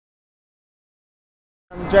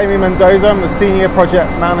Jamie Mendoza, I'm the Senior Project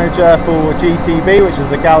Manager for GTB, which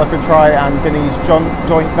is a Galliford Try Binnies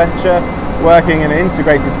joint venture, working in an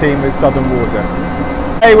integrated team with Southern Water.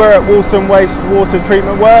 Today we're at Woolston Waste Water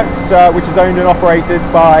Treatment Works, which is owned and operated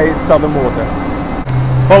by Southern Water.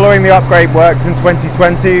 Following the upgrade works in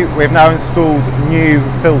 2020, we've now installed new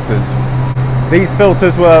filters. These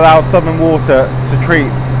filters will allow Southern Water to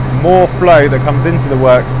treat more flow that comes into the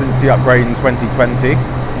works since the upgrade in 2020,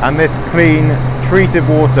 and this clean, treated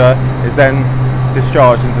water is then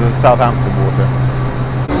discharged into the Southampton water.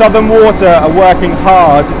 Southern Water are working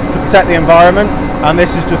hard to protect the environment, and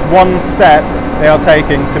this is just one step they are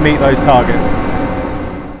taking to meet those targets.